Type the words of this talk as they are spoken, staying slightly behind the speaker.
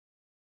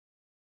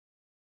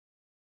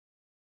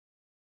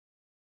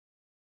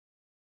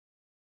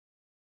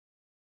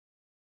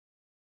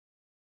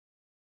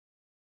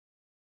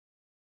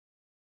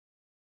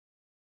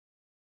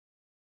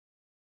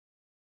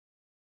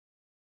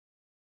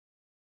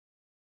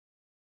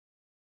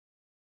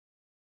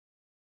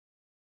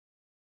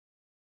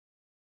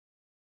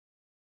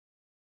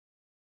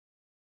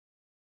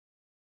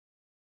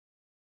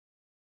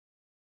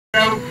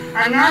So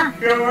I'm not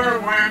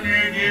sure when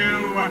you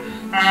do with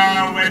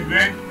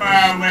this.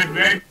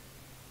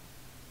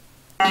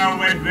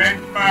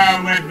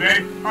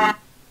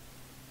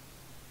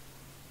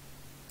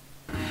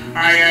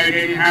 I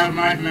didn't have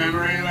much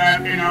memory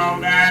left and all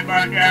that,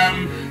 but yeah,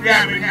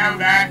 we have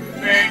that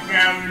thing,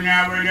 so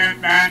now we're just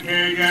back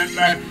to just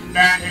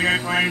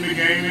playing the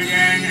game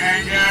again,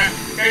 and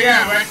so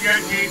yeah, let's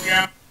just keep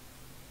going.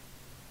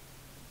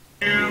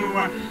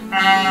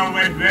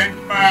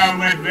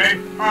 With this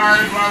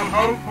part, well,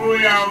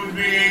 hopefully I'll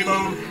be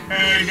able to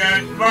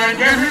just, well, I'm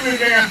definitely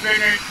gonna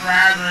finish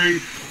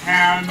Traverse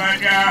Town,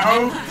 but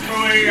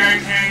hopefully I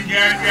can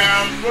just,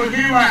 we'll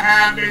see what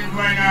happens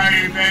when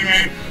I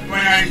finish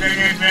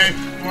this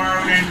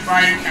World and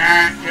Fight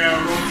Act, so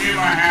we'll see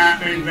what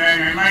happens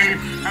then. I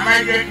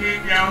might just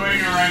keep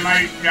going, or I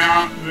might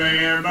stop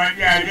there, but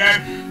yeah,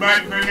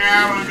 but for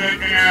now, I'm just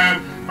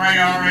gonna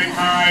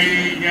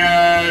prioritize,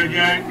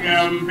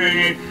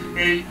 finish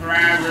in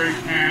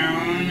Traverse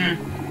Town.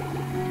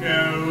 So,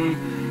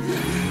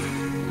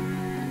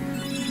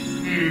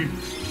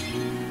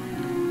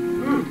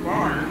 ooh,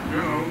 far,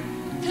 so.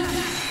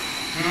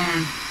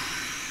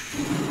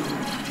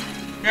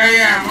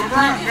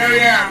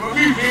 We'll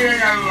be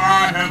seeing a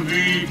lot of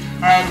these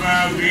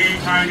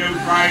kind of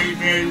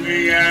fights in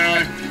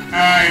this,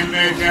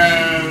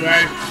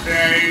 let's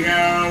say,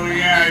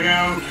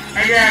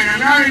 again, I'm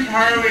not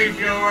entirely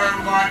sure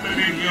what the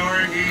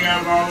majority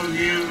of all of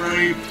you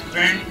really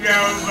think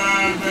of,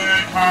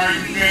 the card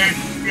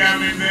system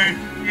in this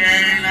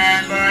game,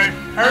 but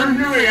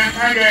personally, I'm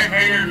kind of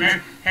hit or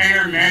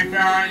miss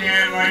on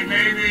it, like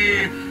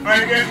maybe,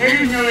 like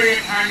occasionally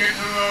it kind of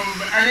a little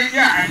bit,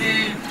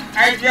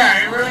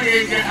 it really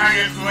is just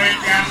kind of split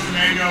down the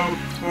middle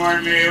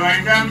for me.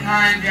 Like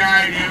sometimes,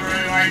 I do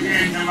really like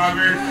it, and some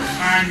other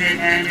times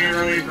it can be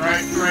really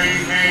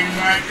frustrating.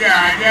 But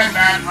I guess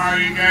that's how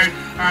you just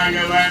kind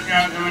of left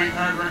up to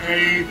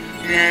interpretation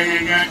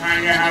and just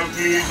kind of how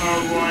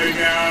people would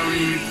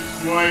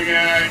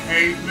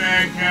take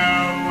this. So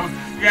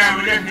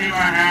we'll just see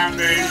what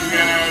happens.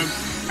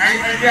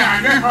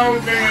 I'm just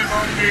hoping it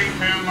won't be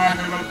too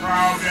much of a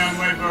problem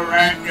with the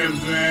rest of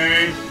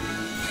this.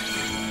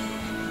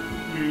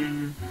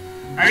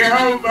 I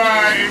hope it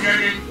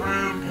doesn't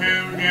improve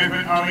too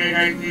difficulty as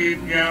I keep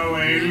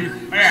going.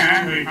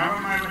 Actually, how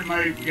am I with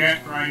my jet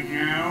right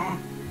now?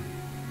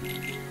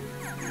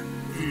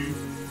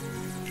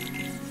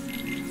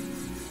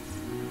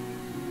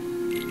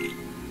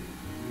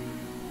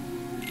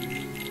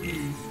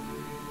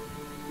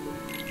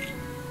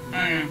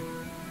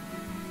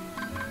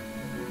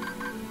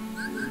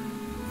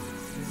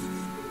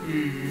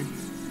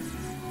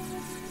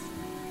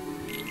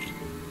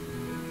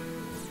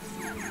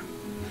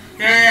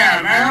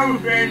 That whole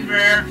thing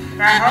there,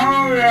 that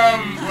whole,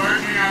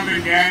 working on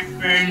the deck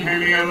thing can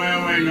be a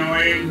little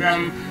annoying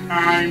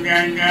sometimes,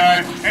 and,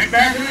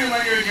 especially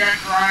when you're just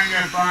trying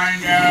to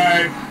find,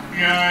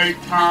 good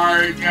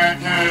cards, just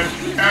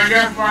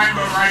find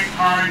the right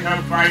card to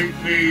fight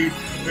these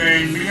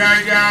things,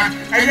 because,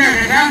 again,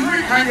 it's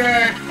actually kind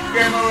of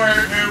similar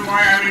to what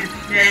I was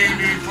saying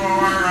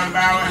before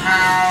about what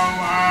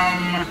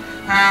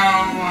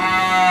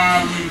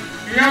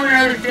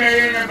I was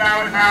saying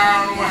about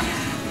how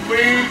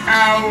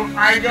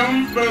I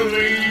don't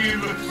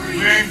believe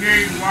this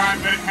is what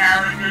the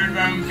characters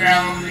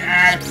themselves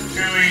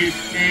actually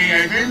see.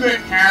 I think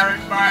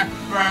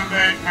from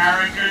the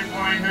character's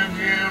point of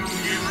view,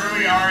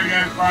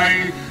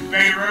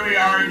 they really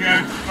are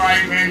just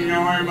fighting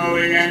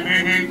normally, and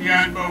this is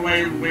just the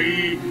way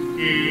we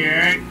see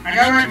it. I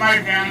know it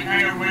might sound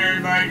kind of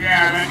weird, but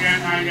that's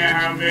just kind of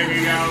how this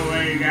is all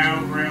laid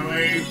out,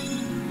 really.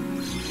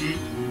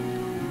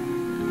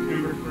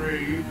 Number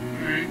 3,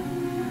 right?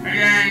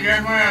 Again,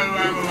 just want to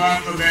level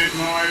up a bit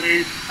more.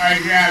 This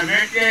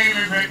game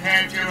in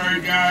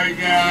particular does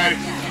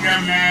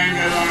demand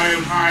a lot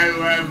of high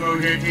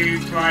levels. It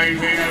keeps fighting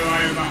a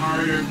lot of the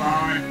harder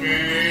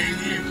bosses.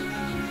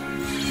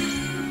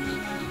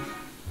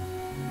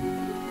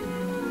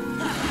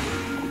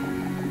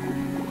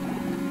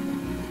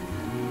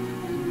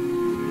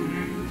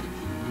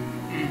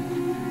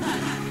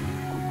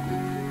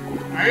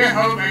 I just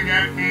hope I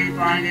just keep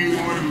finding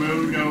more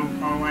Mudo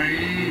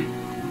coins.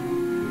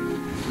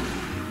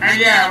 And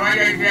like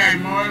I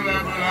said, more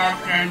level up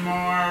and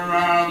more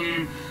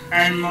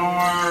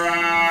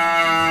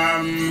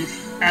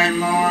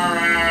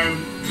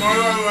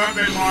level up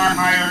and more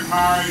higher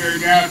cards are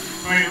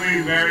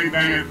definitely very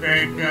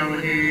beneficial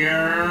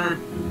here.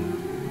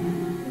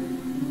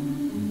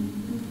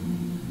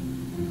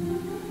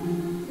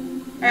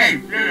 Hey,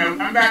 Pluto,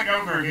 come back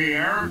over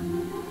here.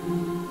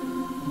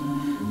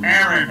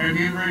 Eric, have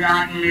you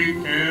forgotten me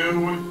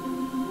too?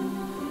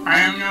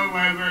 I don't know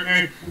whether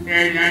it's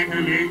nice to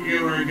meet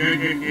you or good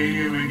to see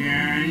you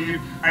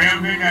again. I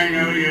don't think I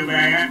know you, but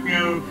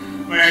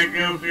I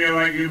still feel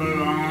like you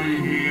belong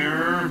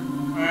here.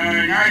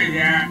 Not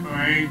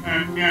exactly.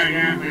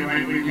 Exactly,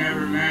 like we've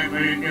never met,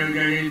 but it still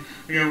doesn't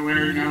feel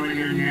weird knowing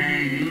your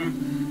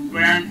name.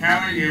 But I'm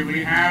telling you,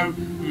 we have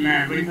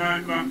met. We put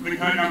up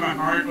a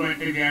heartlet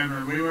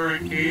together. We were a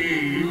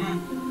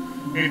team.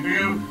 It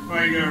feels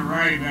like you're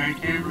right, but I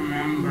can't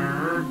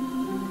remember.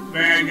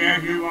 But I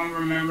guess you won't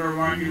remember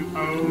what you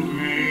owed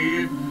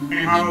me.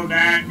 And how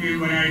that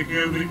you when I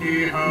feel the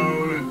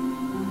keyhole.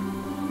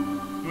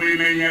 We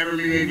may never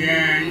meet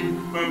again,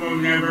 but we'll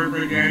never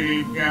forget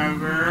each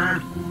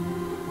other.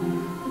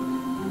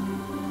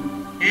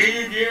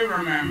 You do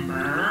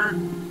remember.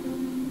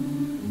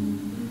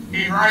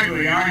 He's right,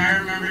 Leon. I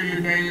remember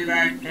you saying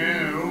that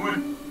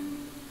too.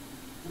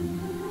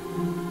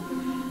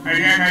 I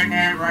guess I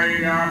can't write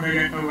it off as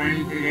a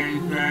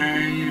coincidence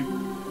then.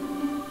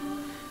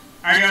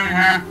 I don't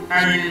have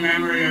any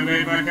memory of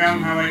it, but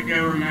somehow I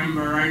still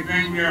remember. I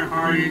think your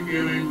heart is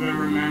feeling the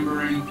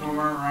remembering for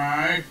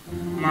us.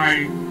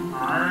 My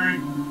heart?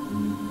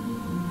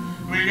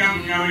 We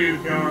don't know you,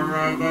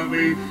 Sora,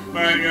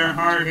 but your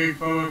heart is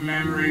full of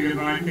memories of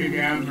us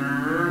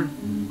together.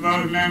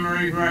 Those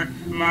memories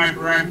might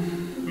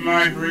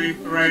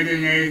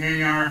resonate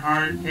in our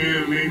heart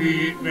too.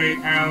 Maybe they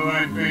tell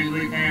us things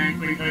we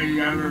couldn't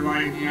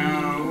otherwise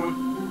know.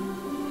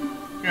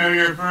 So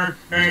your first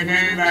saying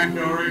that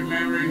Sora's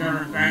memories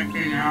are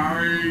affecting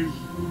ours.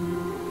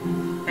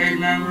 His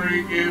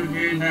memory do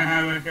seem to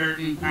have a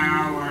certain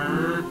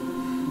power.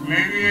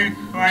 Maybe it's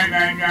like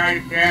that guy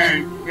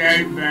said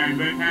then,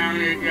 but town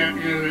is just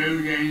an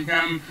illusion,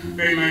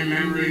 something my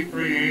memory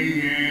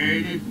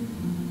created.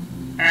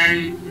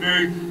 And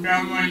there's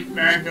someone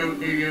special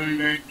to you in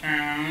this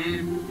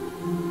town.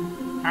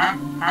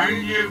 How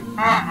did you... Oh,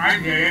 I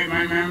get it.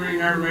 My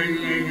memories are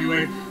resonating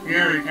with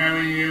you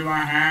telling you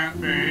what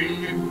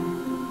happened.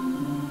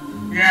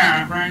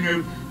 Yeah, a friend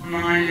of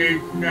mine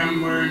is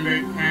somewhere in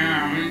this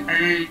town. I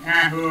mean,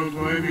 Castle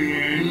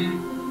Oblivion.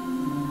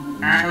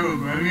 Castle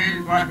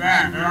Oblivion? What's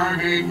that? There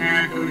aren't any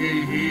castles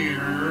in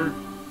here.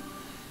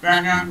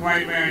 That's not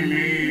quite what I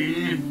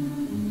mean.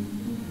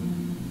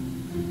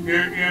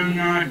 You're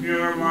not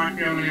sure what's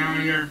going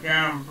on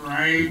yourself,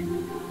 right?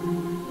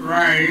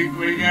 Right,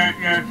 we just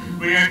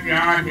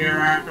got here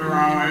after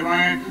all. I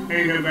want to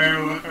take a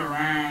better look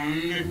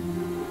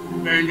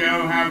around. Then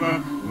go have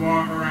a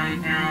walk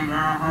around town. There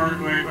are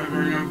heartlet, but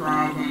there's no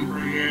problem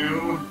for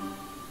you.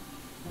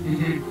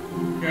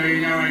 So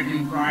you know I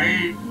can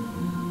fight.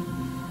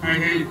 I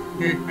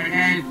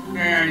can't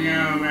say I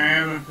know,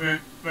 but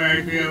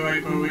I feel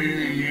like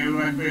believing you.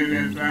 Let's do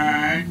this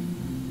right.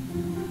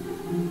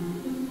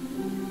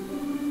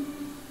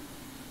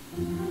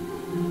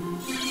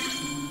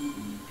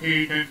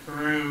 Keep it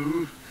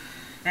through.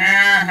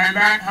 And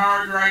that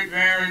card right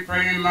there is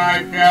pretty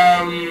much the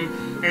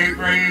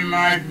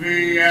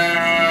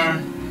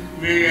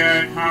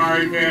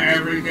card to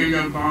every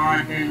single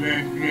boss in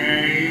this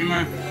game.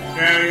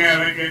 So yeah,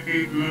 let's just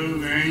keep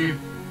moving.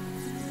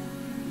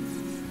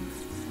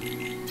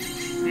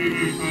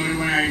 Only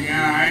one I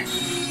got.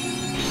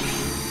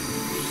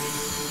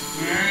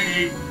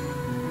 Alright.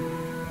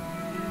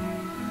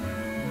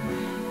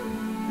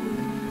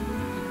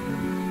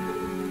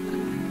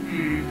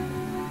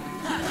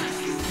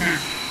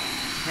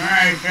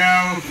 Alright, so,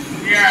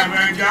 yeah,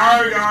 the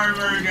guard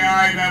armor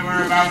guy that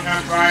we're about to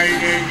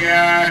fight is,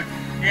 yeah,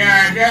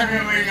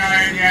 definitely not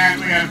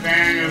exactly a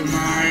fan of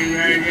mine.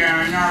 Yeah,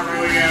 I'm not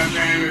really a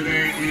fan of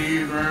it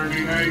either,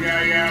 because,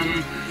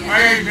 like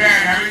I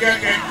said, I would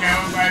just get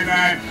killed by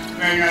that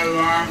thing a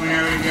lot when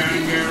I was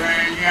younger,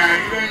 and,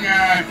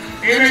 yeah,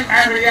 even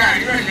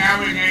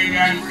nowadays,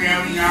 I'm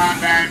still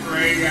not that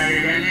great at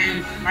it. I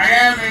mean, I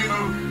am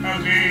able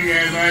to beat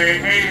it, but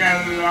it takes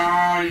a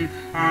long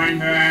time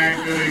to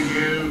actually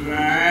do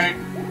that.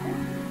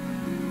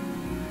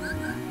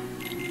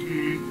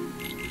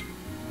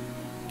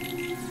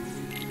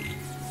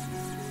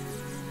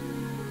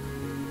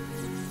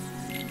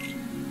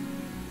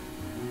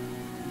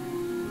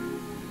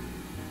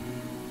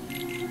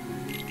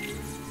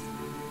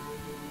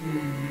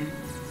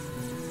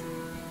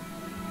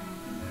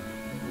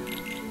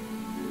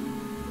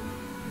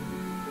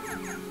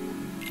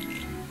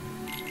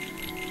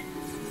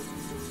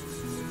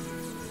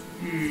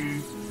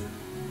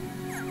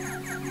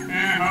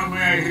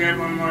 Hopefully I can get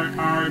one more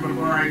card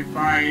before I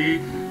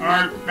fight.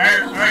 Or,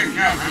 wait,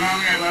 no, I'm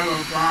only at level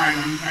 5.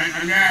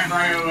 I'm gonna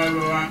try to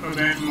level up a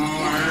bit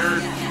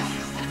more.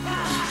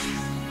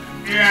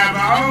 Yeah,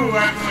 but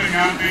leveling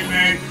up in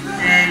this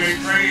game is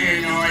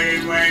pretty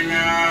annoying when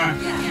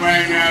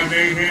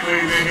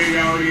basically this is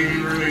all you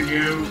can really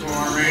do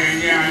for it.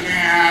 And yeah, I'm gonna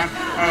have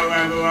to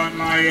level up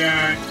my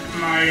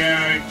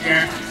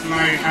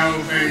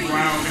health as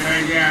well,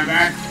 because yeah,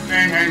 that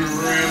thing can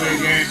really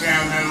get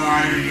down a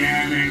lot of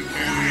damage too,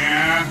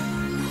 yeah?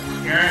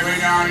 Seriously,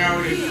 don't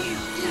notice.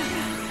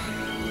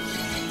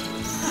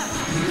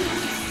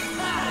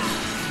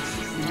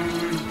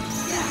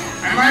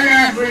 I might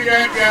actually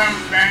just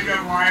spend a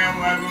while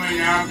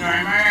leveling up, so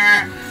I might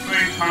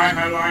actually pop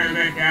a lot of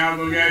this out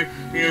and just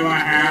see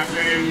what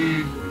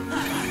happens.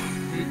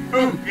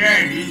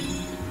 Okay.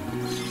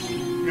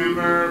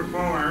 Number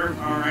 4,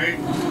 alright.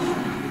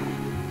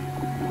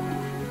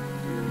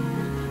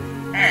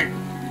 Hey.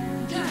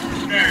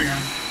 There you go.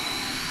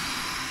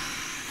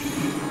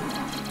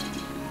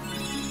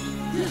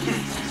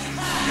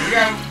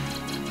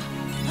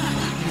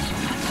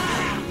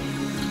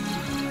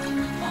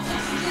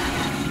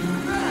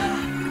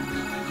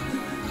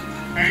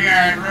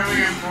 yeah, it's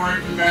really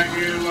important that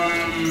you,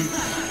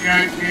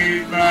 just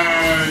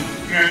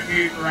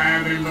keep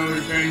grabbing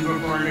those things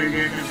before they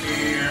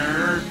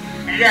disappear.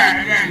 And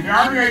yeah, again,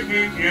 sorry I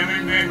keep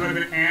doing this with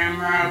the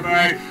camera,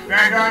 but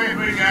that's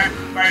honestly just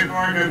by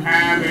force of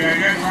habit. I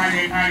just find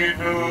it kind of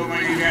cool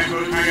when you get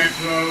those kind of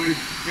close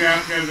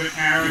just of the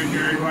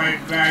characters like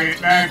that,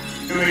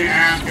 especially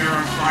after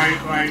a fight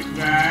like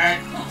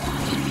that.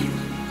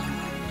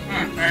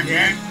 That's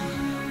it.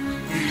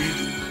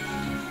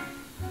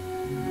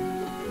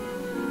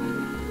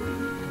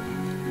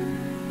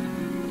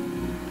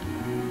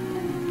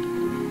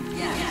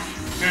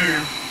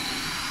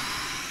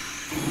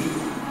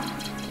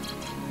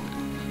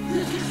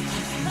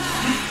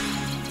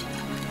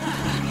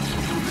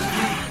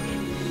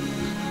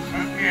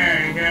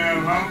 Okay,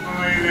 so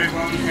hopefully this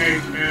won't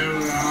take too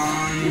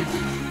long.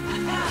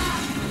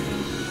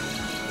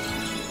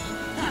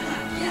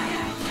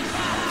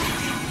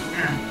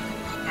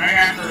 I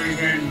have to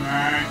regain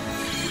that.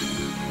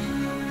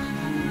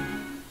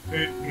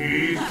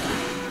 50.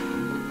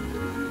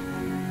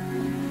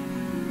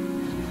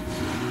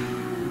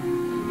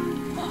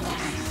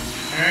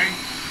 Okay.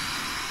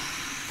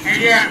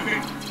 And yeah,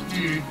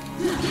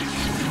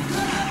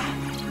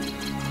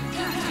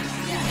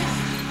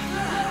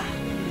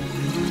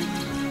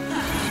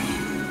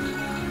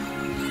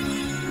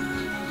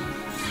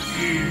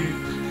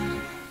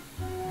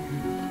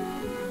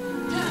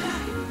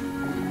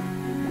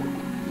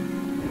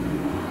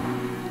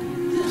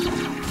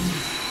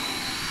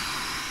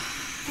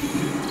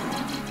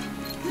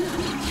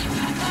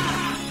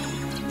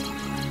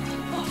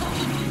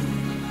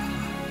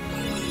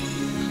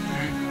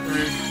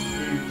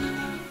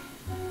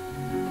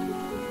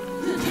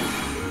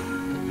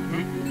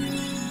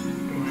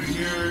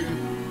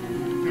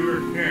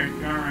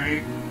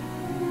 alright.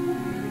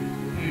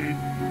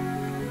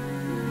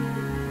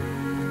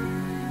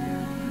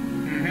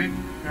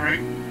 Alright.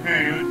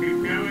 Hey, let's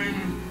keep going.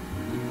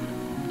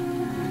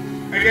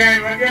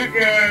 Again, I'm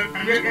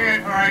just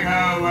gonna try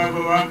to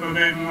level up a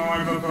bit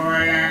more before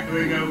I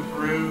actually go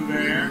through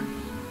there.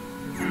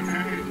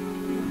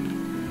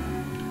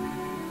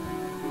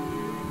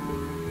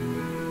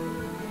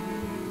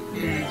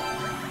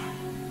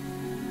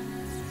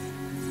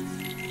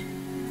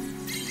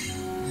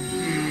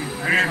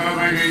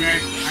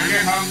 I'm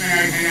just hoping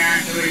I can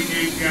actually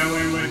keep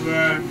going with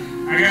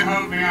I'm just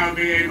hoping I'll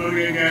be able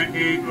to just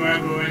keep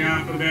leveling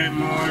up a bit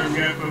more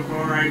just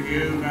before I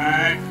do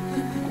that.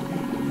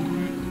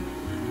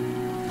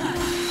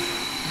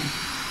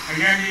 I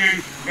guess you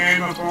can say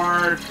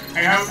before,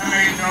 I hope to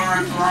make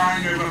Sora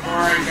stronger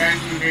before I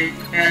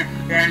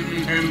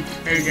sentence him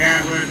to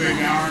death with the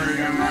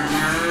Jargon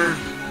armor.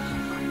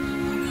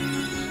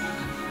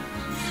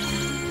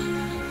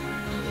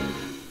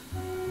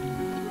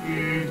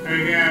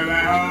 Yeah, the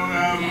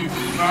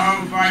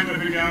whole fight with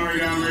the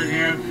Jargon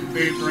can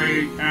be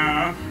pretty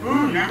tough.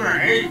 Ooh, number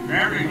 8,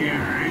 very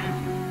good.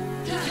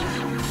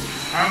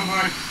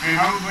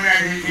 Hopefully I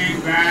can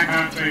keep that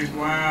up as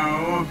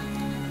well.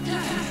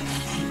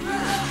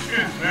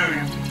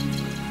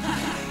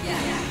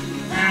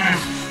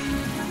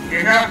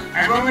 You know,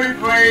 I've only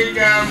played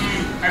 2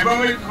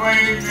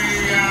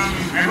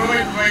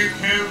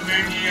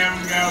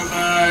 videos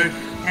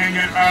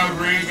of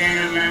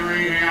Regain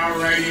Memory, and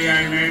already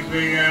I missed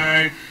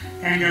the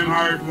Kingdom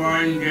Hearts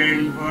 1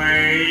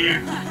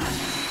 gameplay.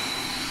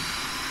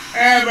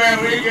 But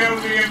we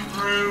will be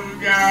improved in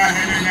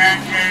the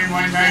next game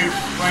once I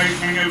play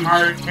Kingdom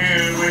Hearts 2,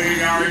 which is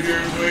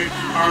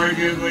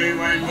arguably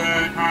when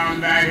the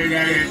combat is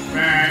at its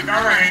best.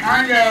 Alright,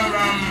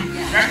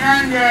 that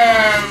kind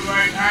of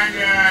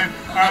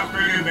up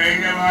for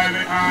debate a lot of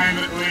the time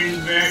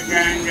between this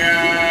and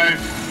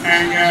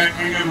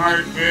Kingdom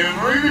Hearts 2,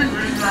 or even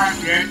Green Rock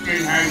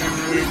Gifted has some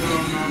really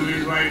cool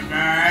moments like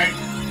that.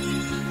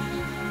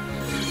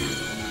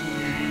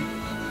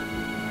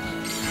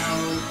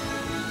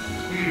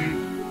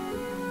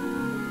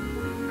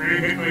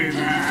 Basically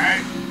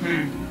that.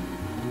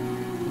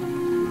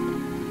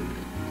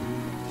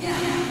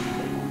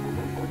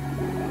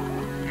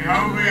 And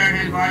hopefully I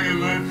can find a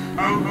look.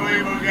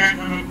 Hopefully we'll get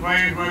to the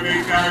place where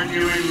they start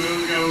doing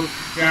Ludo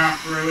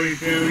stuff really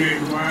soon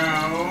as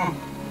well.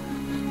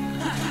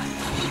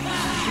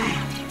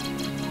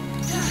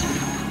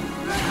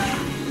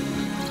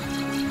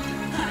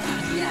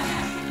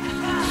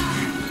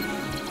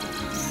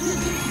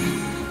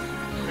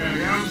 There we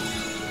go.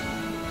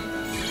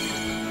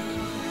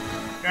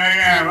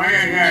 Yeah, like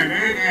I said,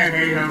 this is gonna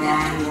take a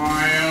long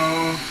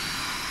while.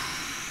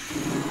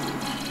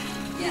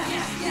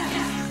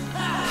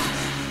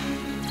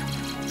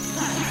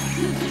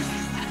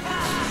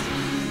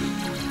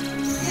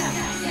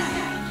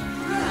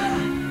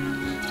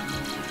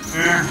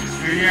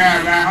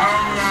 Yeah,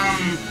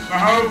 the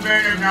whole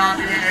thing of not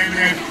being able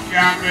to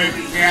stop the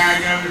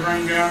shadows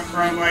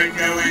from like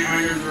going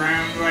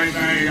underground like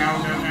that is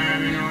also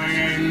kind of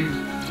annoying.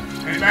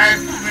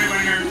 Especially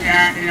when you're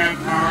jacking up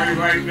cars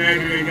like this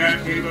and you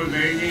got people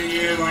beating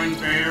you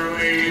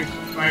unfairly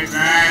like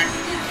that.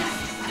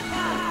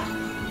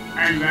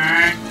 And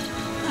that.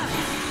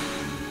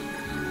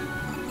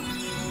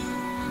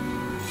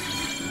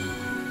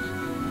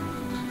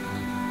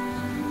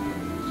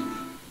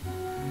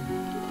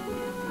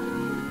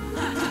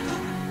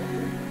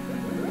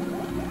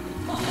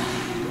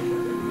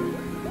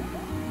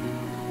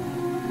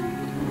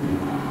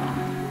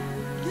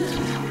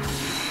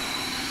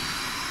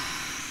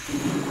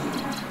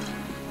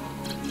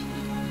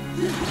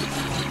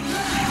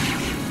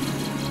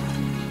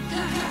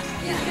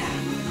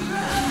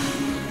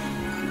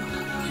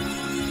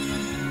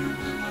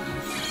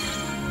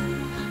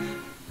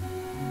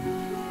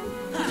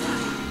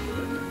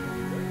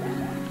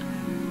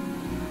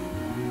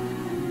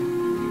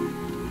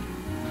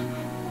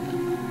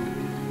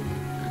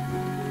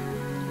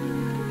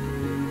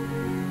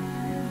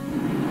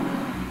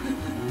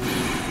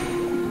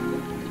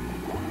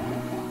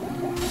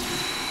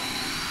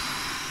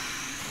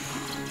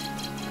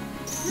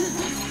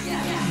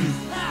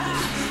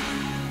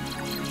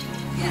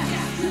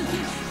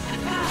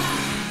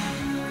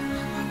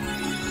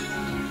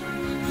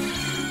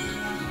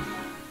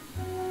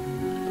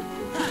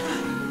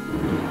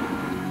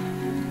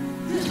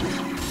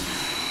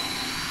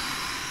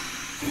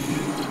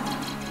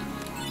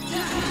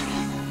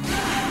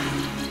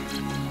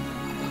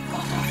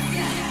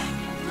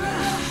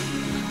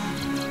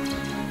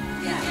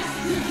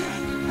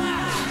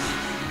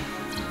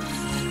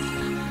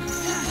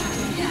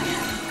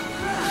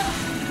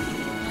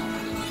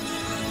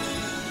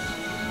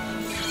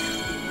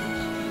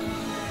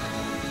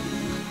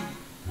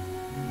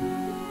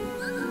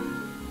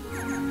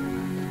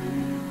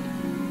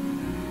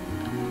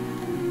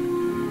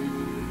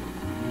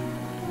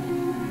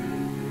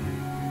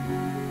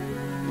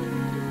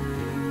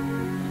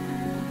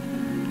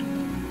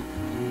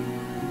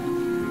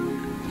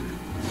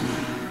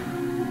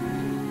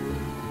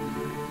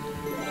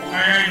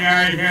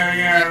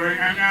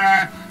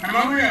 I'm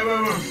only a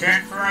little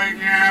sick right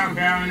now, so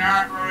I'm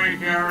not really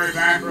sure if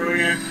that's really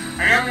it.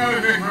 I don't know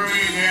if it's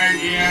really a good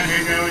idea to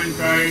go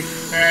inside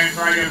and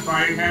try to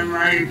fight him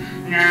right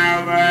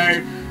now,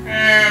 but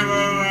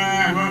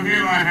we'll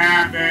see what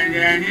happens.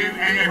 And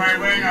if I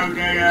win, I'll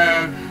get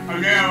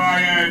a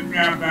lot of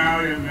stuff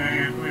out of it,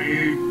 at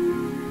least.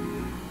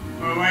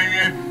 But when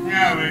you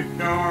know it's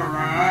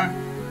Sora.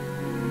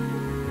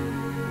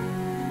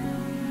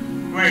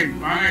 Wait,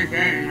 what am I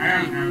saying? I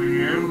don't know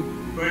you.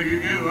 But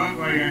you do look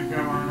like a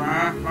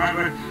Sora.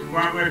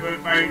 What with the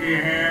spiky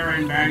hair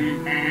and baggy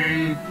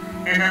pants?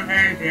 It's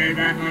okay, kid,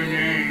 that's my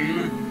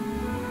name.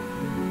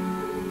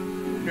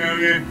 So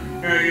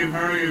you've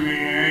heard of me,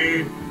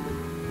 eh?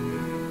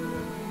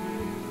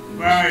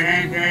 Well, I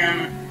can't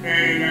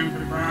say I'm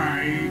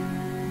surprised.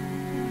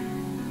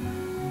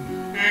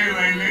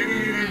 Anyway, maybe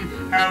you can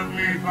help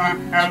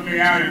me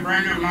out. A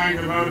friend of mine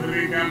supposed to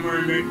be somewhere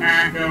in the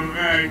castle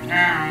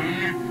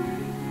town.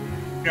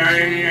 Got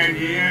any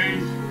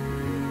ideas?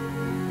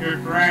 Your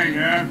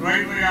friend,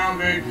 lately all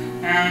this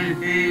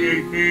town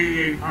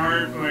is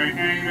heartless,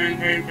 and even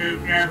takes two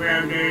steps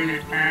without getting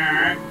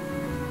attacked.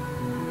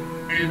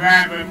 In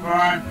fact, this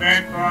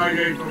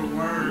project will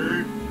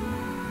work.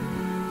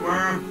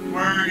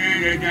 Word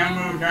is a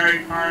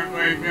jumbo-sized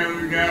heartless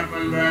shows up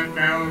when the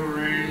bell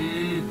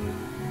rings.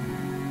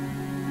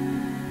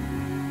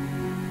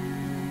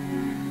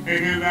 If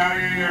you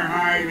value your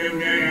hide, you'll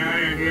get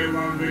out of here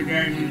while the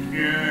getting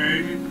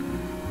good.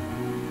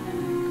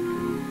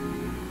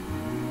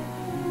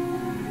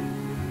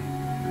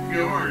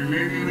 Sure,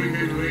 maybe we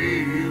could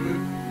leave.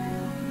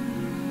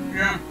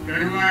 Yeah,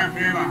 doesn't want to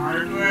feel a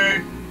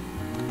heartless?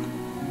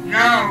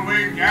 No, we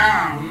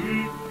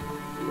don't.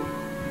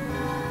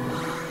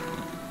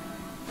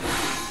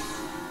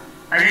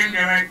 I didn't do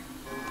it.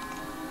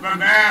 The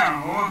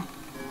bell.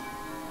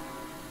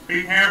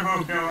 Be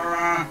careful,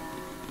 Sora.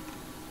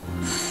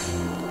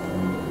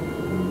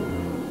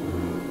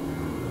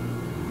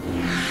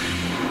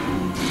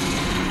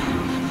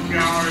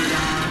 Guard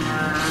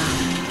armor.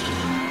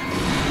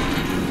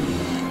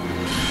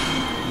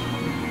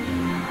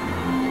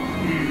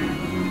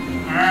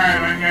 Alright,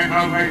 let's get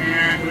hope I can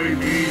actually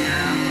beat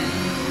him.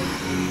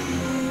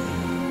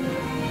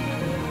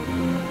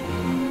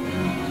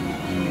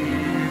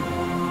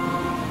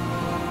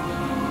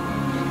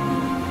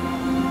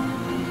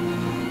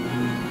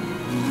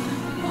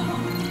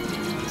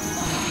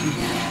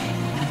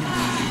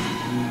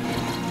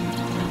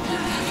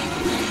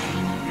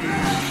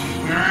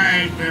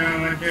 Alright, so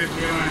let's just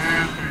see what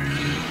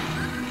happens.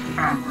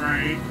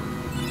 Alright.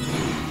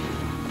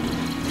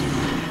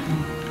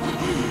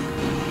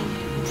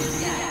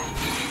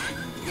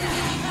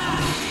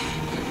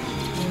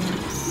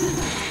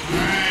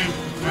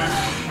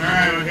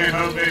 Alright, we'll just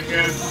hope it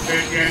gets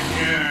good.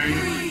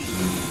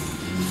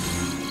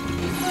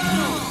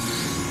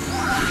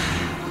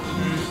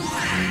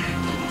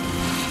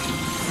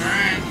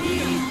 Alright.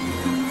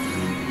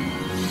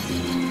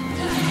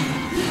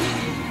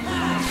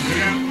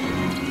 Yep.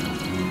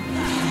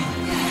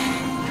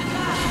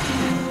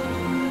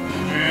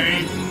 Okay.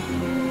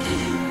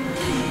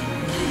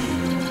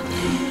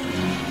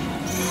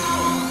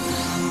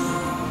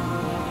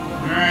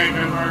 Alright,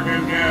 so far so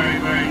good,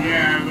 but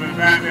yeah, but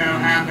that will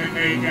have to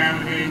take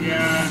out his,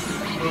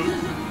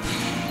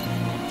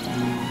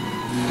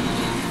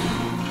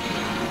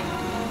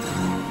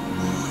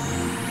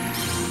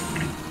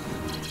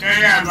 So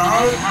yeah, the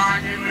whole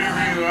time you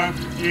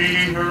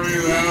needing to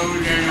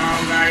reload and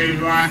all that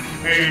is why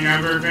they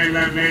never think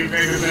that makes it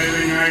a bit of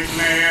a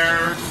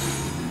nightmare.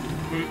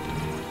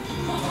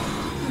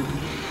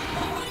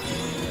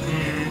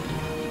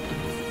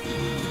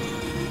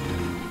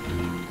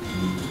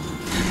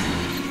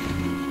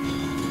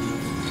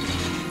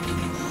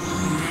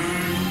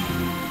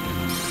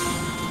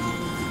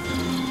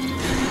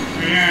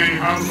 Yeah, and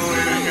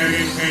hopefully this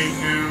doesn't take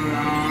too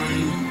long.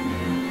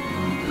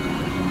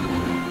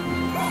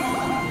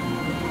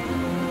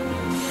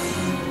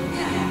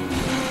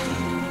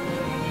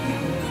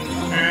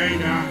 Okay,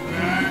 got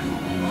that.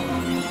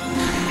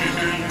 And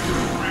then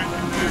we're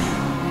pressing this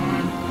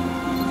one.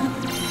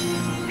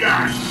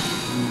 Gosh!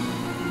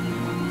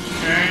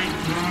 Okay,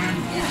 one.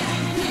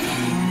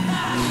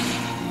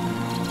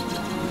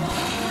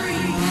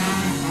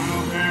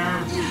 Almost there.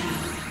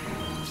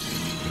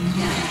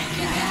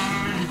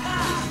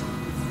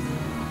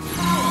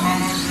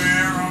 Almost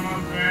there,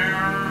 almost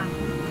there.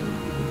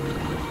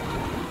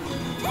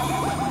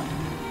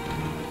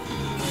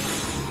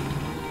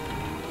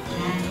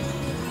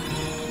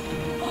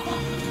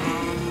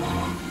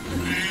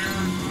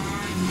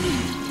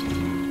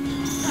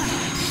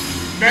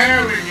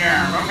 There we go.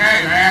 Okay,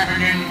 that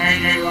didn't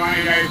take as long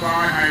as I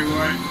thought I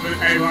would.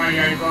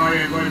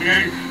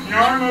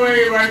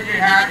 Normally, what you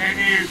have to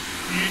do,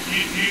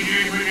 you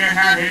usually just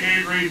have to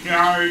keep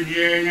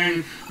recharging,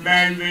 and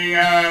then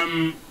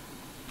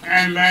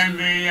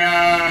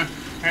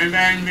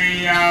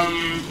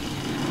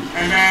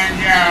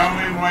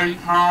only one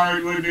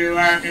card would be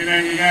left, and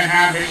then you just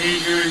have to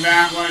keep doing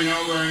that one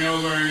over and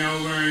over and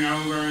over and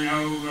over and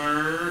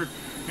over.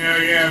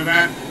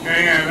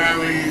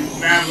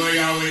 that would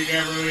always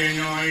get really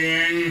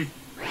annoying.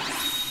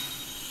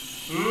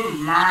 Ooh,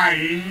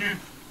 mine.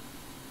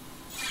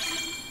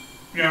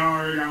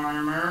 Yard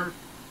armor.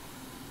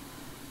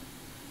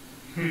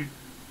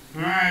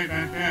 Right,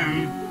 that's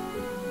him.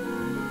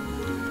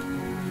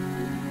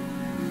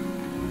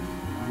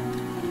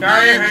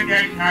 Sorry if it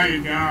gets kind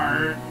of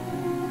dark.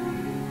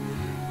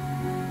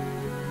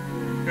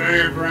 So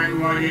your friend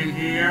wasn't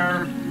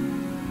here?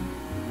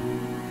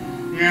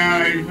 No,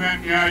 I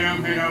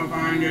don't think I'll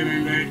find him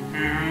in this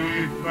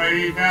town. But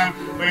he's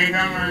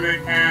somewhere in the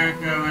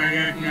castle, I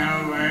just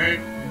know it.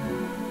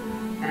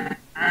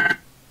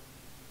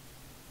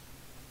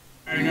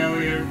 I know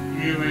you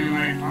in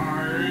my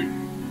heart.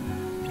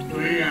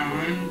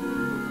 Leon.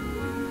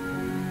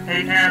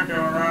 Take care,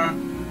 Dora.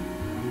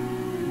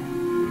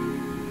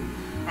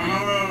 I'm a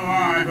little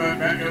lost, but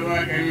better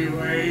luck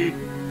anyway.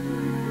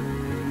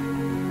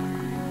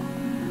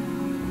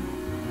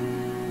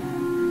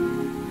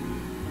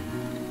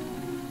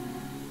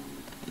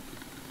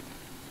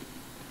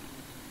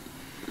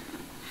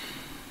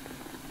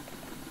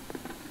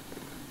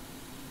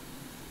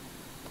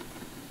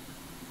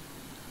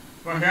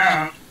 What's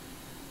up?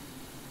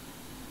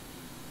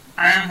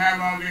 I don't have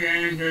all the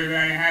answers.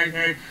 I had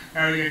to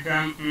tell you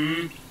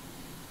something.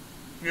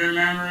 Your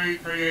memory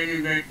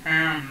created this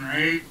town,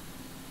 right?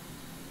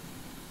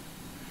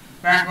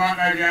 That's what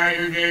the guy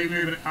who gave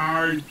me the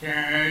card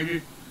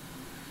said.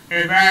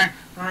 If that's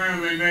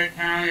true, then this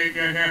town is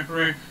just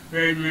a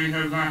figment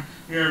of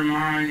your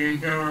mind, and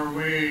so are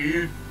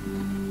we.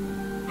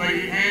 But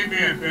you can't be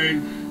a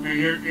figment.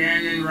 You're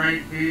standing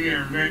right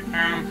here. The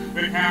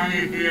town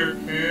is here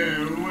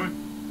too.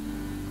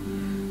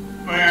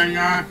 But I'm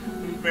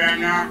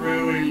not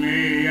really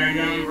me. I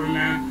don't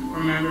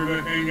remember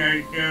the things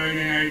I should,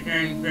 and I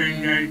think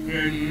things I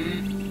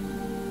shouldn't.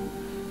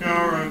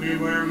 Dora,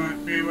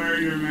 beware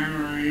your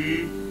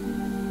memory.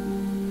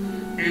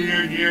 In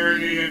your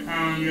journey at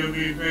home, you'll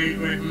be faced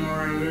with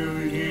more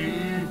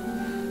illusions.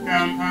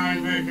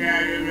 Sometimes the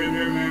shadows of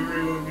your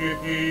memory will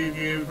deceive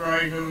you,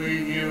 try to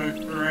lead you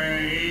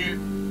astray.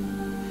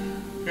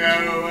 So,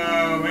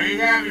 what do you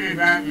got me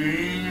about me?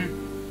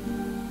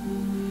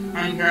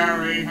 I'm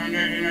sorry, I'm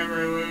getting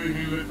over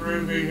illusion, but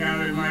truth is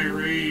out of my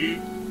reach.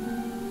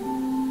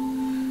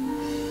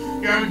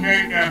 Don't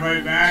take that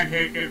way back,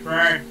 take the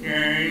trash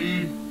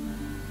can.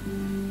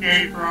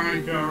 Stay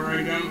strong,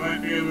 Dora, don't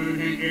let the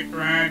illusion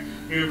distract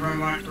you from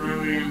what's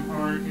really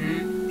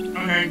important.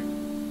 Okay.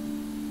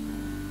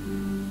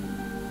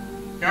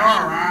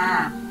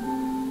 Dora!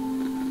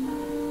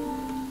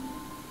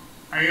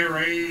 Are you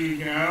ready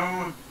to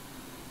go?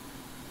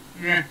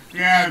 Yeah,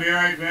 I'll be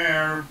right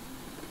there.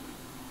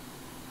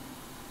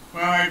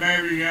 Well, I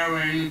better be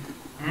going.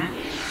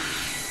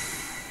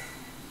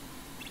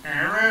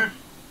 Aerith?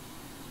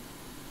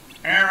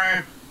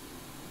 Aerith?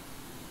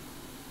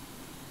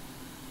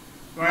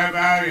 What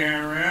about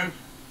Aerith?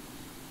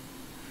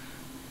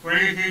 Where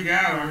did she go?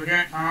 I was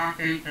just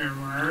talking to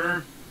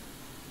her.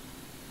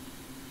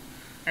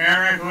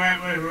 Aerith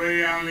went with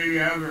Leon the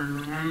other,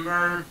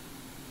 remember?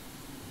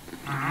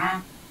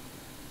 Huh?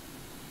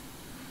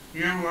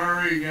 You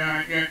worried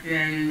that get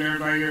in there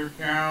by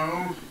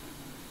yourself?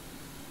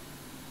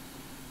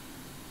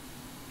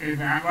 Is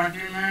that what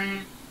you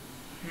meant?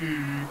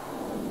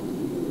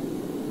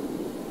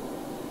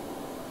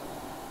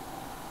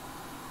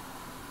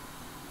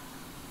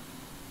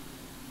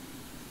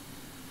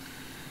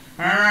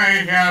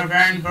 Alright, so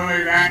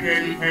thankfully that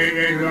didn't take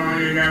as long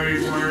as I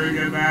was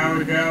worried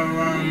about, so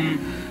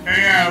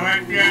yeah,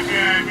 let's just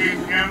keep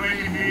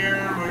going here,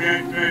 we'll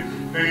just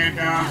finish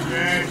off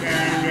this,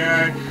 and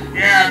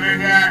yeah, but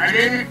I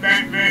didn't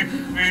expect this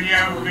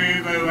video to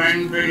be the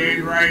length it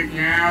is right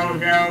now,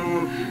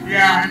 so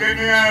yeah, I'm just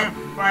gonna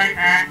fight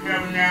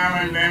active now,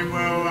 and then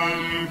we'll,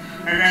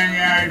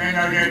 yeah, I think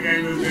I'll just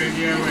end the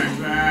video with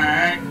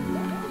that.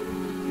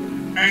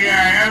 And yeah,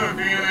 I have a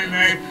feeling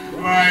that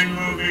one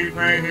will be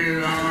pretty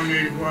long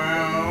as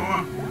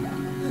well.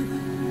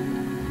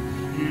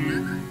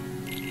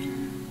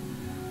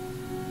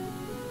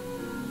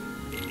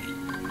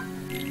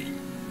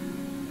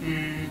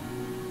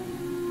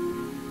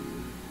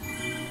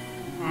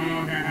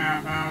 Almost a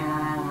half hour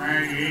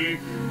already.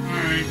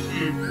 Alright,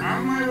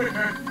 I'm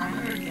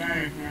gonna get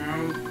it now.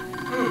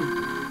 Ooh.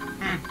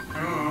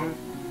 Hello.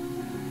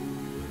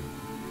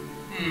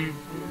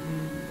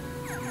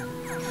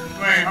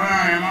 Wait, hold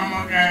on, I'm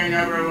almost getting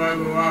another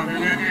level up. I'm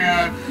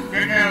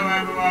just gonna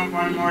level up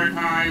one more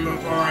time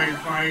before I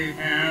fight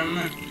him.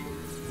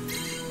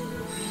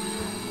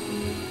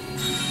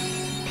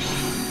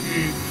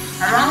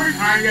 I've always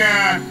kinda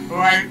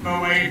liked the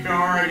way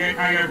Sora just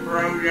kinda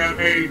throws up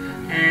his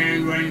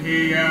hand when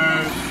he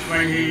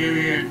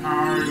uses his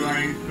card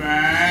like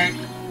that.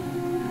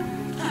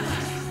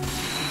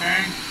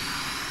 Okay?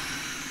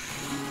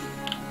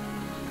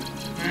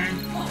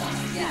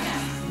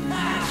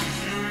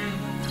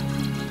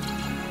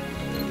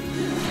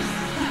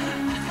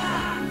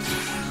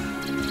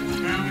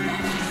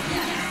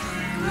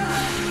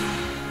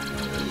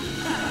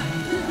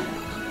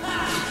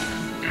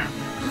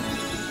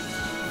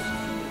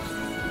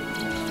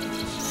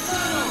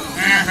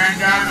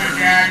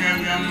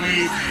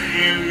 only use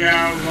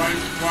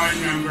one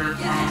number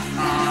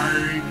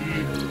card.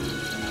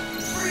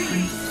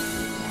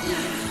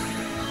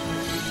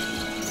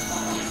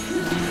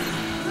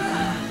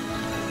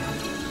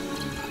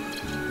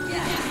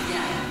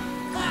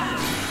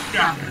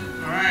 Got it.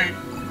 Alright.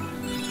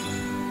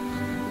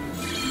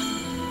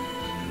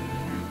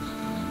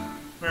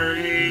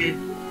 30.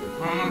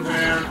 Almost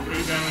there.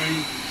 Keep going.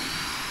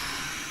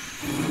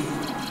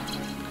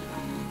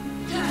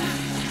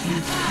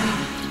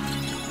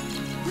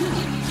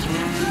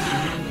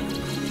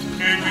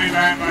 Give me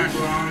back my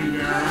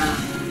plunger.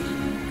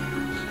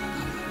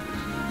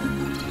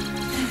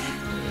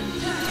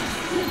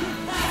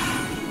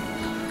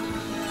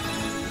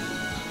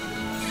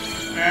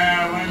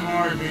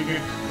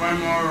 One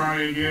more while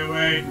you get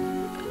away.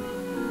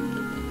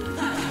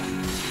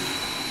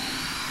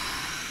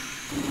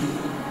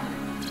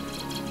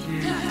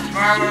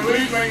 Well, at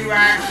least when you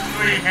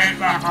actually hit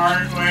the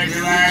heart with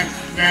that,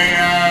 they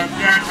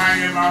just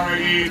kind of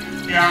already,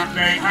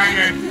 they kind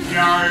of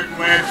start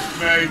with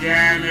the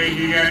damage,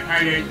 you just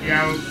kind of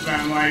joke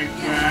them like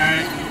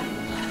that.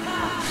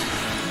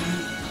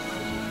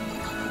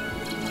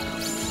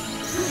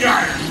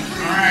 Got it!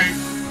 Alright.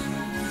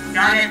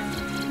 Got it?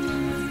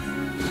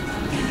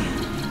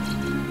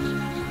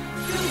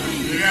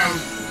 Go.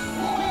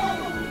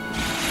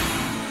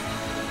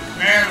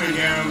 There we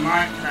go,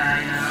 much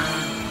better.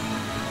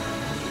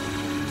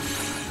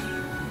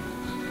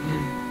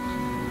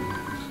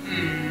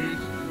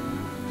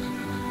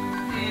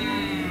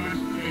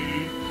 Let's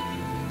see.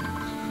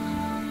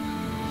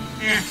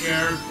 Yeah,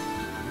 sure.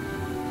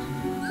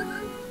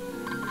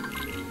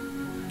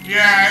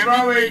 Yeah, I've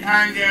always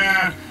kind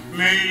of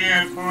made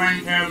it a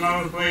point to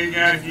mostly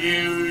just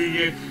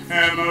use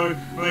that for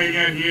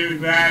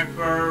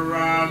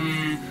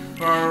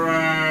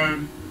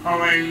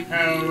pulling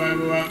to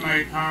level up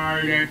my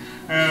card and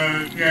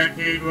just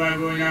keep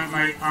leveling up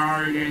my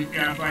card and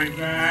stuff like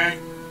that.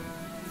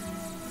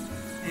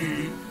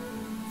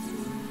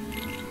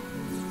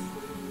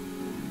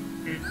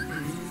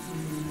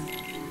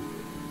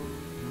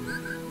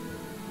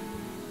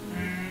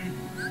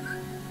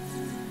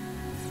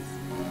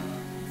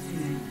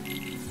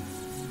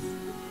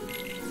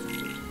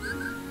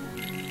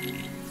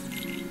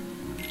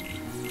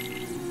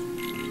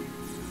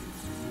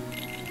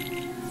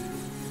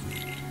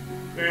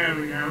 There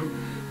we go.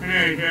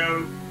 There you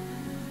go.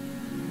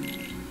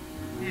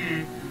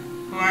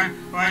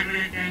 Why do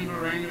you think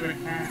we're into the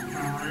cat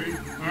card?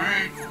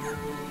 Alright.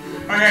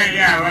 Okay,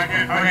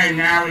 yeah, okay,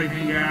 now we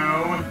can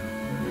go.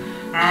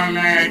 Oh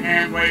man, I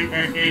can't wait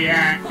to see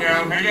that.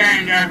 So,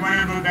 again, just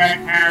want to look at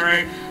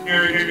Harry.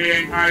 Here's the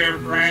entire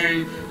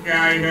friend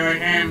guy, so I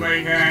can't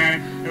wait to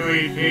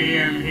actually see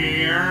him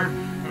here.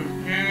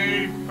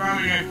 Okay,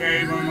 probably just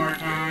save one more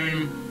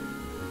time.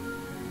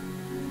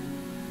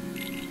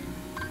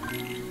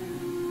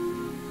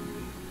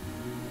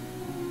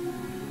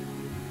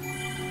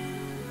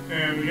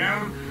 There we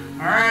go.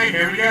 Alright,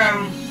 here we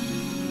go.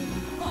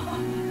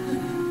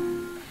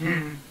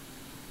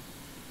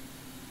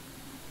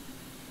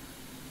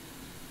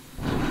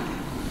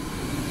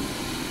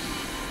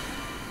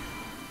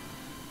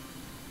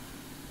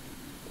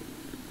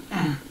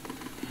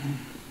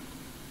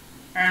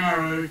 Emma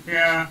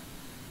Lucia.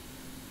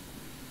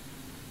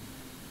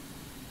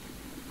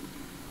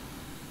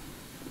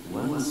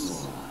 Well,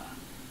 Sora,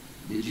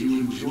 did you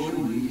enjoy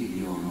reading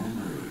your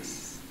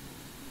memories?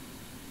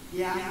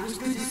 Yeah, it was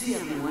good to see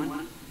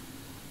everyone.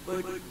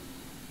 But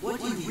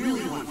what do you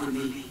really want from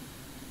me?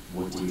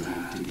 What do you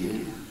have to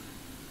give?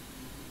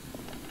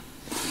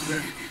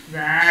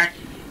 That.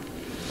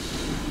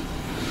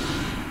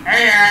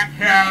 Hey,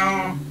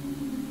 Axel.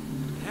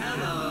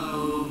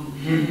 Hello.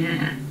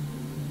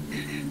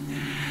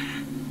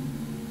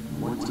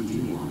 What do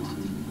you want?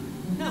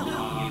 No,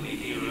 I'm a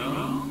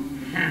hero.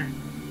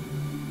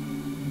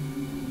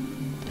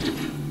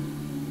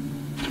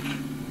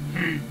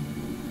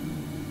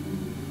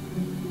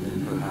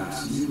 Then perhaps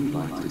you would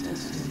like to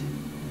test it.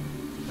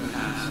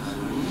 Perhaps I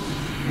will.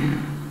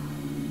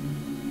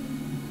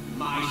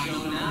 My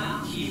show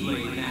now,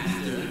 Keyblade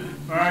Master.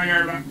 Well,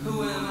 you're...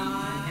 Who am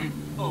I?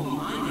 Oh,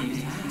 my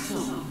name's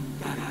Axel.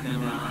 Got it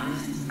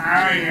memorized? Oh,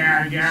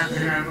 yeah,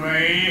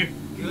 definitely.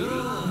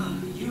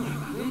 Good. You're a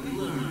quick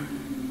learner.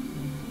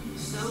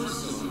 So,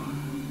 Sora,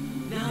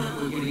 now that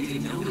we're getting to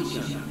know each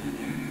other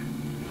better.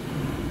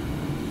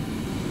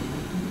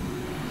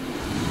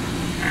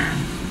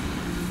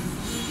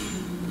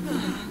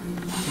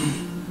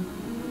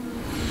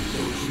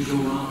 Don't you go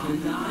off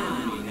and die on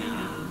me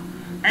now.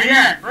 And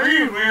yeah,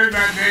 pretty weird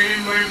that they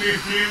didn't believe the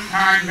few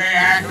times they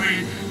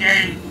actually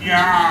gave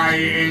die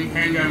in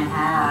Kingdom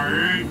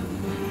Hearts.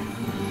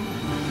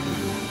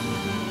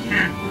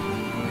 Here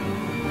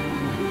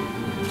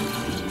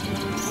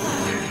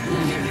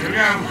we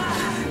go.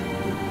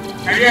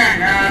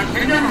 Again,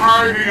 Kingdom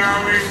Hearts has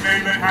always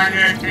been the kind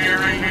of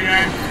series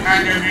that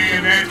kind of be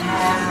a bit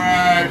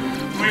more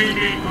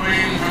squeaky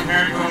clean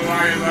compared to a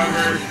lot of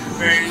other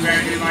things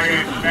that you might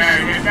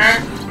expect.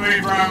 That's free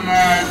from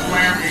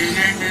Square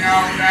Enix and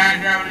all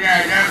that. So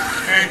yeah,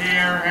 just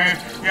hear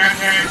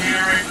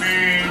it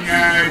being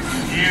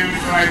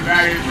used like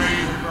that is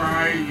pretty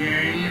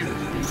surprising.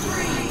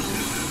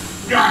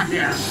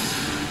 Gotcha!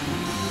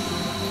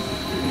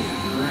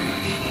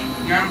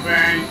 No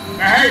thanks.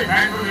 Hey,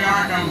 thanks for the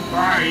awesome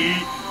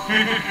fight.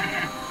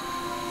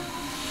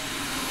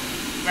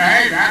 But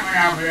hey, that went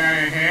out without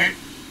a hit.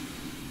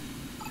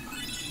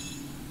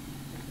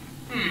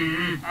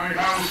 I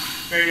hope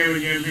that it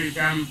would give me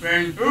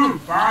something. Ooh,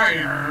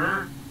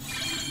 fire!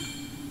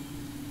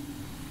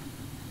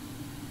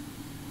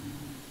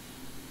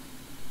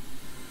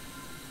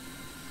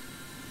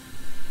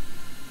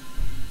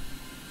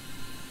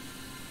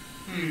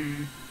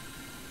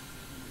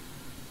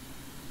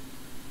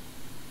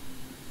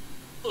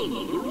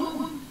 Another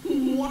one?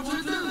 What to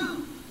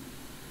do?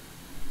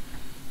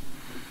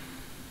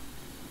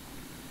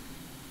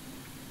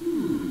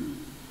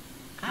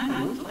 Kinda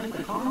looks like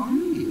the car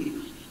you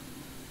used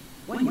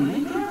when you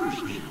made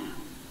yours now.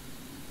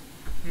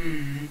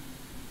 Then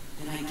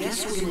I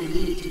guess we're gonna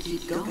need it to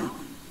keep going.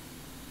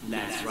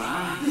 That's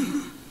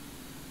right.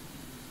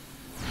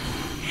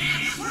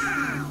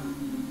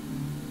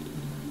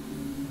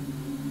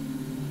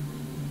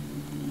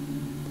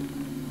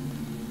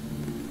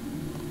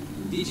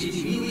 Did you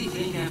really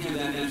think after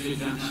that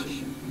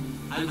introduction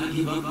I would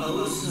give up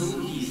oh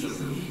so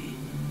easily?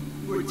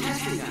 We're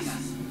testing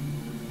us.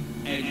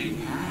 And you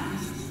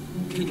passed.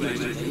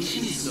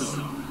 Congratulations,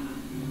 Sora.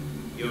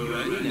 You're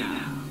ready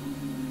now.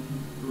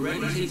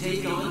 Ready to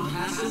take on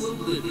Castle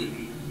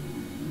Oblivion.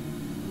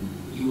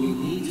 You will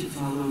need to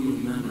follow your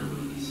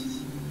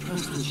memories.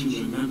 Trust what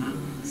you remember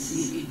and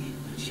seek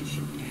what you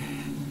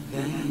forget.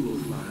 Then you will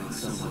find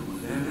someone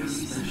very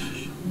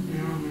special.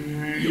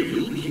 You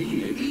mean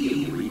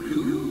Mickey and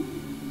Riku?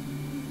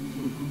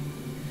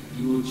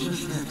 You will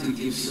just have to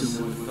give some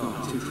more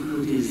thought to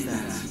who it is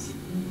that's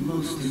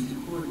most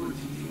important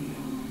to you.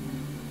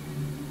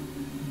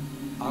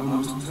 Our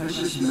most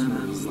precious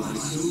memories lie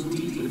so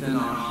deep within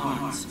our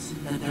hearts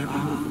that they're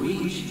out of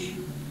reach.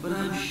 But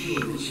I'm sure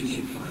that you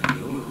can find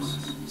yours,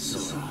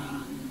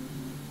 Sora.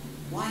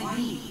 Why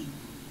me?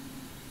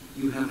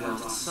 You have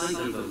lost sight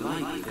of the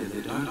light within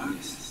the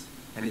darkness,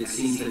 and it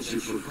seems that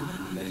you've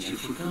forgotten that you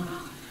forgot.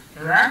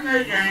 Does that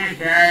make any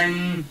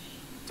sense?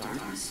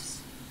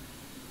 Darkness?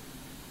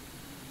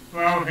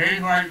 Well,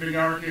 he's like the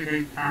darkness is Would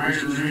you like to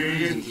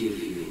tiring. give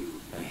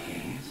you a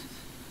hand?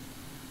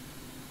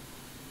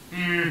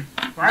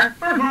 What's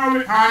the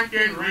moment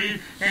constant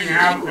reaching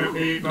out to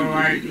people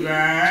like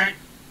that?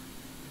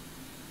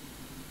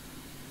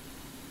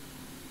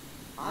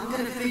 I'm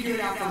gonna figure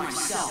it out for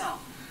myself.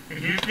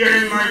 You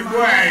get in my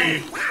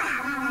way.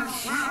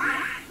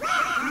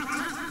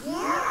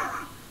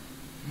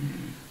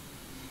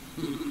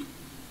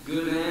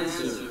 Good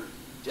answer.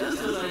 Just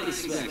what I'd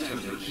expect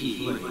from the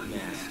Keyblade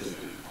Master.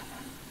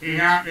 He's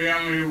not the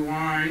only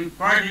one.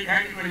 But he's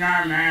technically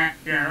not a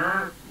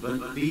master.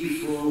 But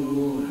be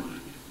forewarned.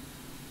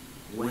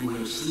 When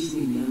your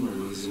sleeping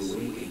memories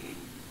awaken,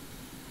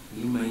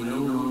 you may no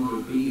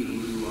longer be who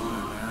you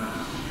are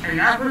now. And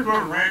that's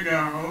what Red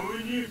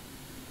goes.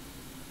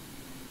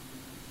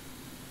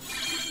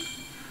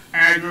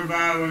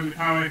 Agrabah was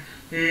called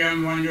the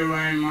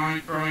Wonderland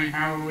monster in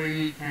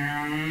Halloween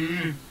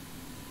Town.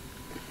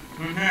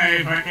 Okay,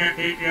 if I can't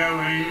keep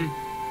going.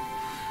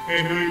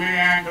 If we meet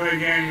Axel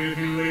again, you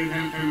can leave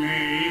him to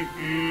me.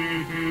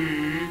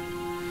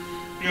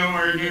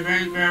 Or do you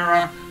think there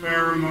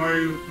are more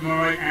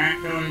like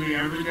Axel and the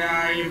other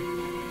guy?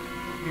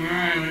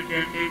 Alright, let's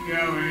just keep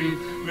going.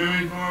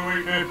 Moving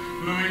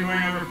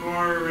whenever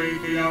 4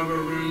 raise the other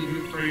rooms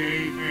you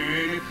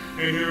created.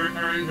 If you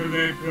return to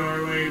this door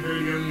later,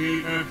 you'll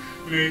need to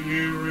make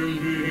new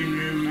rooms using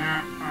new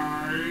map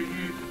cards.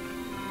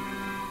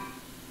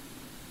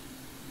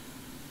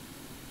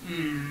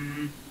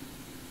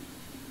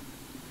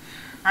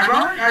 I've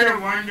always kind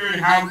of wondered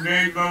how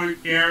big those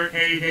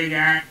staircases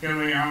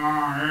actually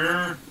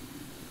are.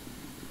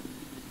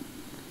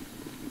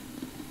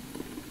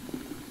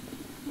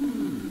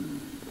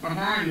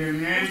 Behind you,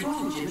 Nick. What's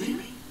wrong,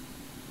 Jimmy?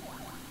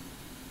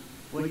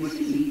 Well, you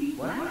see,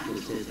 what Axel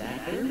says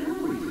that they're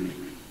memories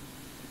make.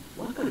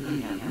 What could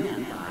he have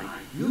meant by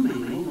you may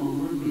no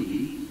longer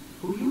be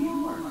who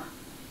you are?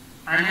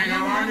 I may no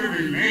longer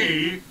be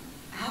me.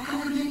 How can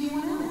I be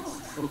anyone else?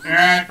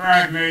 Yeah,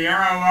 trust me, you're a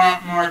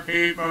lot more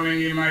people than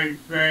you might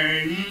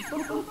think.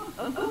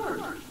 Of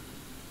course.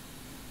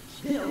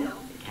 Still,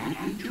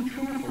 can't be too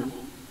careful.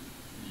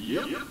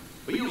 Yep.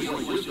 Feels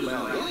like just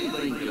about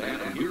anything could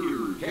happen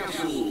here.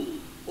 Castle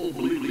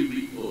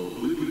Oblivion.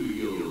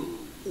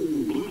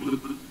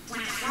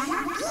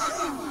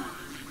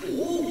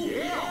 Oh,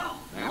 yeah.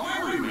 Now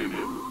I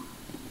remember.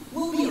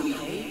 We'll be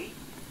okay.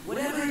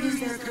 Whatever it is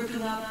they're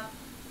cooking up,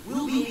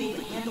 we'll be able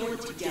to handle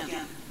it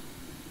together.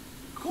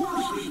 Of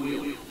course we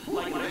will.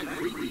 Like that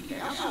creepy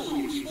castle we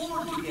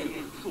explored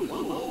together. One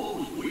of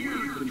those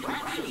weird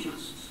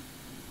contraptions.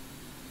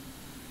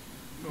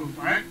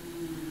 What?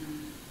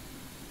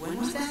 When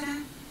was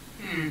that?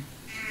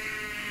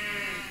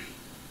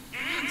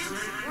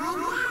 Excellent.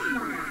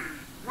 Remember,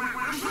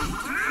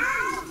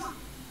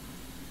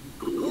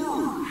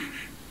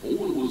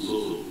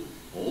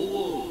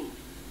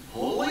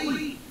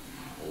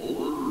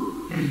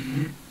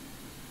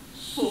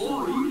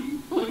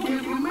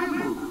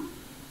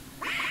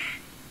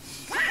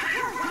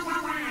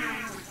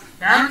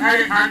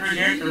 kind of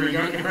contradictory,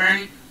 don't you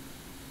think?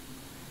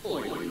 I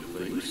don't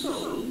think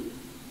so.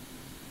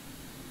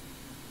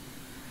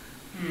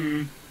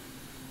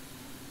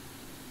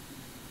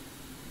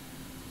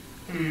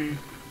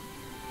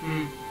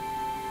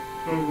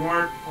 The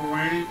warp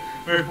point.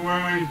 With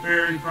whirling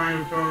spirits trying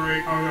to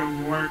accelerate on the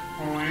warp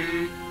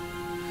point.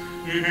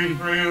 You can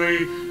freely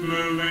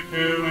move it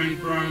to and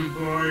from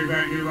floors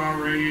that you've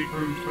already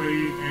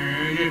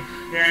completed.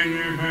 Then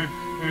you can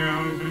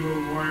open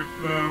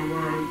the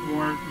world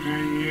warp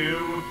menu.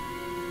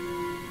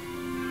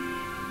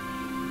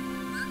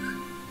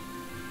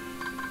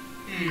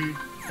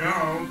 So,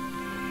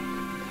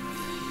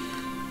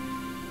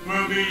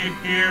 we'll be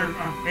here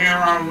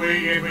all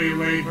week if we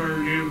wait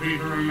for you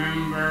to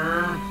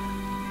remember.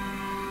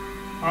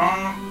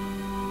 Oh,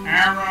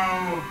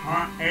 Arrow,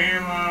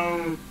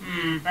 Halo,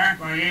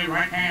 Beckley,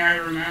 why can't I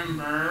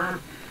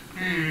remember?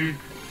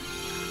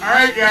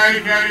 Alright guys,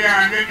 so yeah,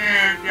 I'm just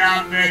gonna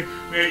stop this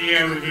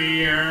video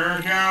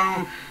here.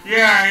 So,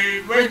 yeah,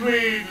 I wish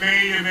we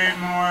made a bit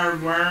more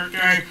work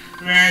with,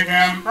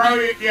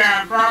 probably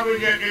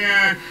just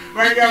gonna,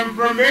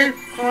 from this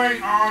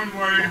point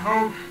onward,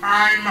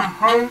 I'm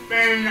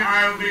hoping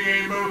I'll be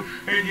able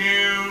to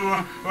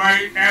do,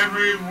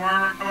 every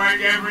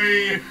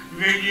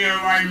video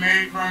I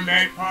make from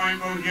this point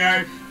will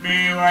just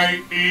be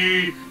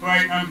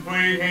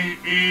completing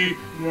each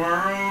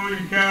world.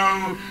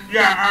 So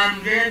yeah,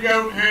 I'm gonna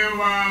go to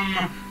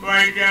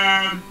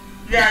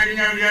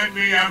just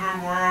the other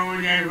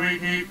world as we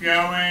keep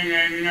going,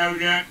 and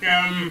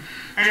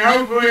and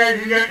hopefully I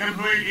can just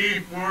complete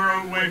each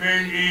world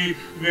within each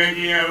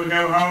video.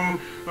 So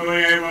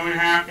hopefully I won't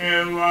have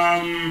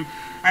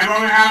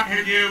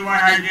to do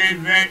what I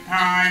did this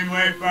time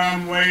with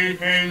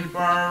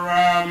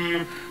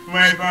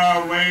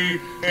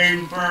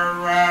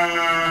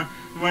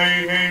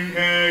waiting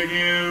to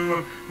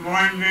do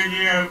one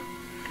video,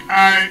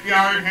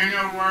 Yard in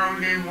the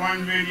World in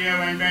one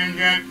video, and then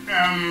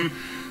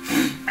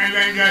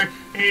just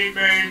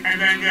keeping, and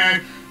then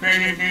just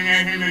finishing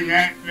it in the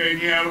next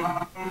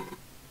video.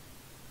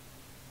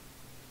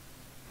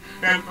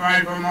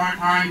 Subscribe for more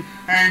time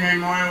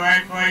and more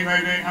Let's Play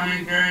by the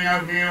coming soon.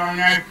 I'll see you all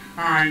next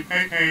time.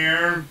 Take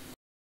care.